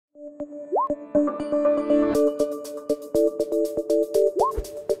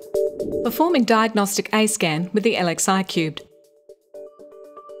Performing Diagnostic A-Scan with the Ellex Eye Cubed.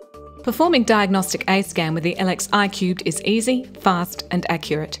 Performing Diagnostic A-Scan with the Ellex Eye Cubed is easy, fast and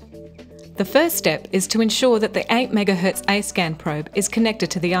accurate. The first step is to ensure that the 8 MHz A-Scan probe is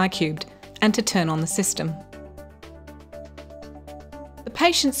connected to the Eye Cubed and to turn on the system. The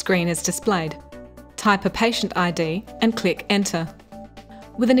patient screen is displayed. Type a patient ID and click Enter.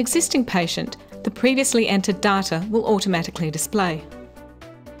 With an existing patient, the previously entered data will automatically display.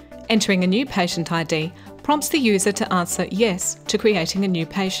 Entering a new patient ID prompts the user to answer yes to creating a new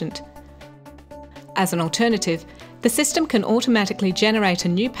patient. As an alternative, the system can automatically generate a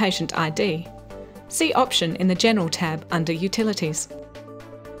new patient ID. See Option in the General tab under Utilities.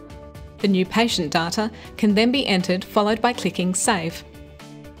 The new patient data can then be entered, followed by clicking Save.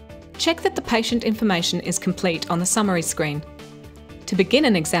 Check that the patient information is complete on the summary screen. To begin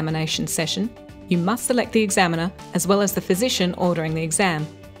an examination session, you must select the examiner as well as the physician ordering the exam.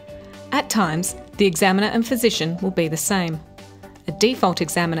 At times, the examiner and physician will be the same. A default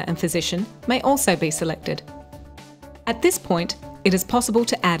examiner and physician may also be selected. At this point, it is possible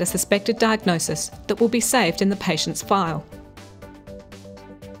to add a suspected diagnosis that will be saved in the patient's file.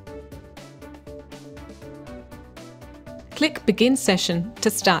 Click Begin Session to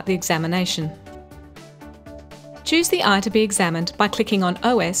start the examination. Choose the eye to be examined by clicking on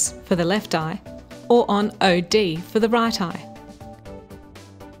OS for the left eye or on OD for the right eye.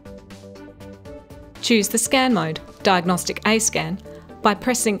 Choose the scan mode, Diagnostic A-Scan, by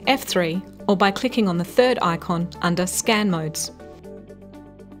pressing F3 or by clicking on the third icon under Scan Modes.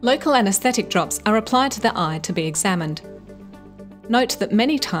 Local anaesthetic drops are applied to the eye to be examined. Note that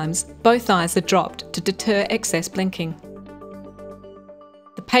many times both eyes are dropped to deter excess blinking.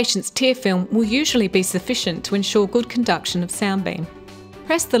 The patient's tear film will usually be sufficient to ensure good conduction of sound beam.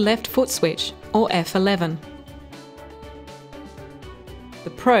 Press the left foot switch or F11. The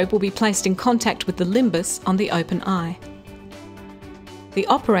probe will be placed in contact with the limbus on the open eye. The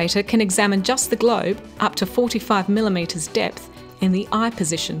operator can examine just the globe up to 45 mm depth in the eye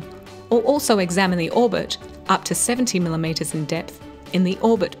position, or also examine the orbit up to 70 mm in depth in the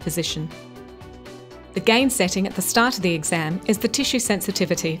orbit position. The gain setting at the start of the exam is the tissue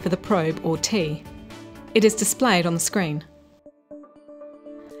sensitivity for the probe, or T. It is displayed on the screen.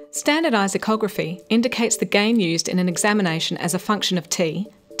 Standard isocography indicates the gain used in an examination as a function of T,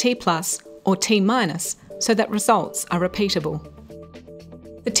 T+, or T-, so that results are repeatable.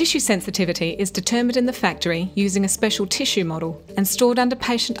 The tissue sensitivity is determined in the factory using a special tissue model and stored under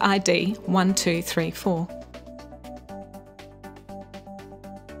patient ID 1234.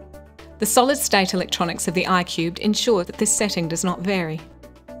 The solid-state electronics of the Eye Cubed ensure that this setting does not vary.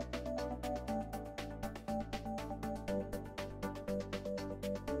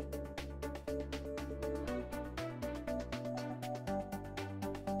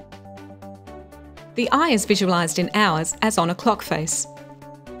 The eye is visualised in hours as on a clock face.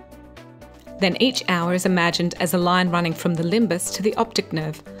 Then each hour is imagined as a line running from the limbus to the optic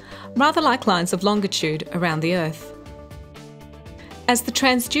nerve, rather like lines of longitude around the Earth. As the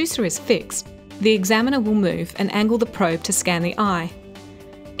transducer is fixed, the examiner will move and angle the probe to scan the eye.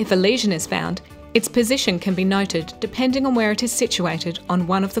 If a lesion is found, its position can be noted depending on where it is situated on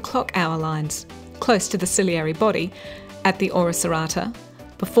one of the clock hour lines, close to the ciliary body, at the ora serrata,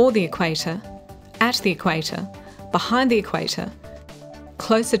 before the equator, at the equator, behind the equator,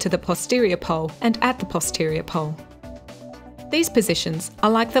 closer to the posterior pole and at the posterior pole. These positions are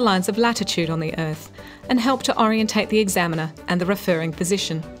like the lines of latitude on the Earth and help to orientate the examiner and the referring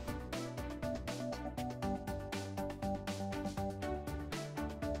physician.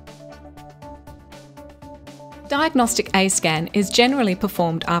 Diagnostic A-Scan is generally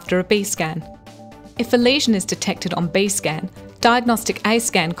performed after a B-scan. If a lesion is detected on B-scan, Diagnostic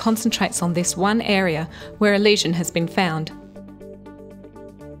A-Scan concentrates on this one area where a lesion has been found.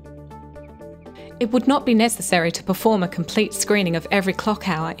 It would not be necessary to perform a complete screening of every clock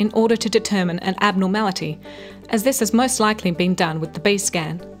hour in order to determine an abnormality, as this has most likely been done with the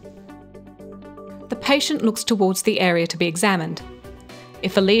B-scan. The patient looks towards the area to be examined.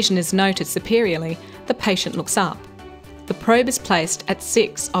 If a lesion is noted superiorly, the patient looks up. The probe is placed at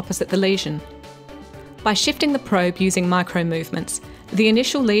 6 opposite the lesion. By shifting the probe using micro movements, the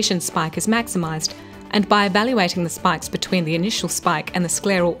initial lesion spike is maximised, and by evaluating the spikes between the initial spike and the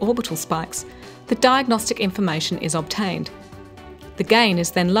scleral orbital spikes, the diagnostic information is obtained. The gain is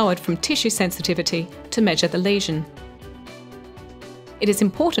then lowered from tissue sensitivity to measure the lesion. It is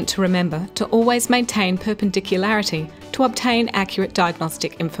important to remember to always maintain perpendicularity to obtain accurate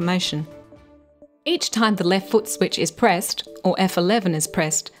diagnostic information. Each time the left foot switch is pressed, or F11 is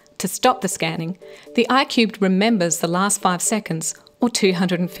pressed, To stop the scanning, the Eye Cubed remembers the last 5 seconds, or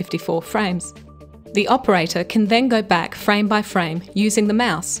 254 frames. The operator can then go back frame by frame using the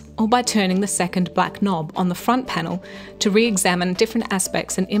mouse or by turning the second black knob on the front panel to re-examine different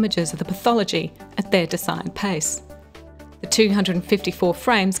aspects and images of the pathology at their desired pace. The 254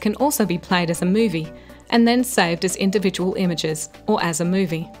 frames can also be played as a movie and then saved as individual images or as a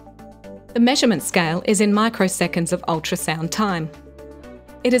movie. The measurement scale is in microseconds of ultrasound time.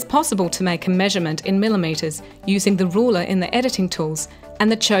 It is possible to make a measurement in millimetres using the ruler in the editing tools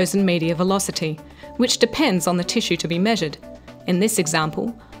and the chosen media velocity, which depends on the tissue to be measured. In this example,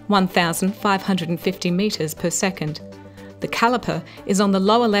 1,550 metres per second. The caliper is on the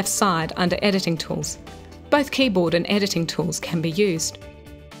lower left side under editing tools. Both keyboard and editing tools can be used.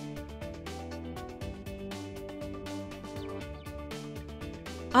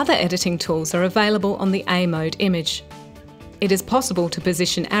 Other editing tools are available on the A mode image. It is possible to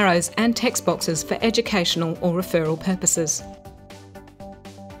position arrows and text boxes for educational or referral purposes.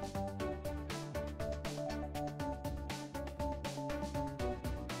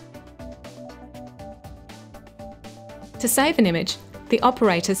 To save an image, the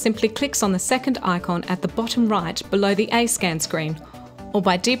operator simply clicks on the second icon at the bottom right below the A-Scan screen, or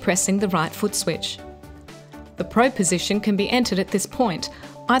by depressing the right foot switch. The probe position can be entered at this point,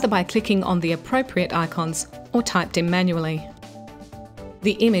 either by clicking on the appropriate icons or typed in manually.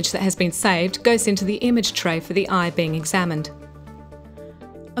 The image that has been saved goes into the image tray for the eye being examined.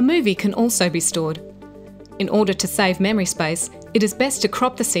 A movie can also be stored. In order to save memory space, it is best to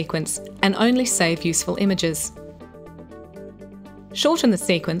crop the sequence and only save useful images. Shorten the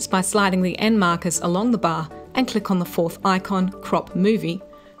sequence by sliding the end markers along the bar and click on the fourth icon, Crop Movie,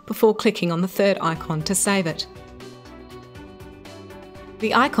 before clicking on the third icon to save it.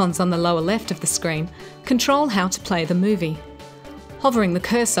 The icons on the lower left of the screen control how to play the movie. Hovering the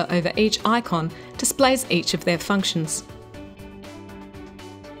cursor over each icon displays each of their functions.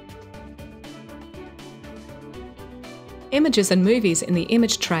 Images and movies in the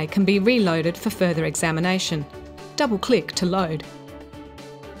image tray can be reloaded for further examination. Double-click to load.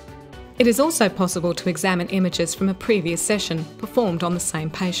 It is also possible to examine images from a previous session performed on the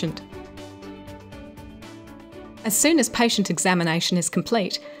same patient. As soon as patient examination is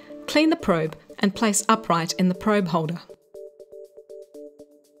complete, clean the probe and place upright in the probe holder.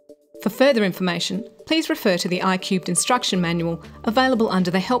 For further information, please refer to the Eye Cubed instruction manual available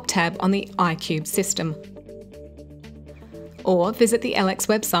under the Help tab on the Eye Cubed system. Or visit the Ellex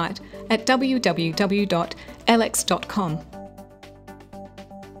website at www.ellex.com.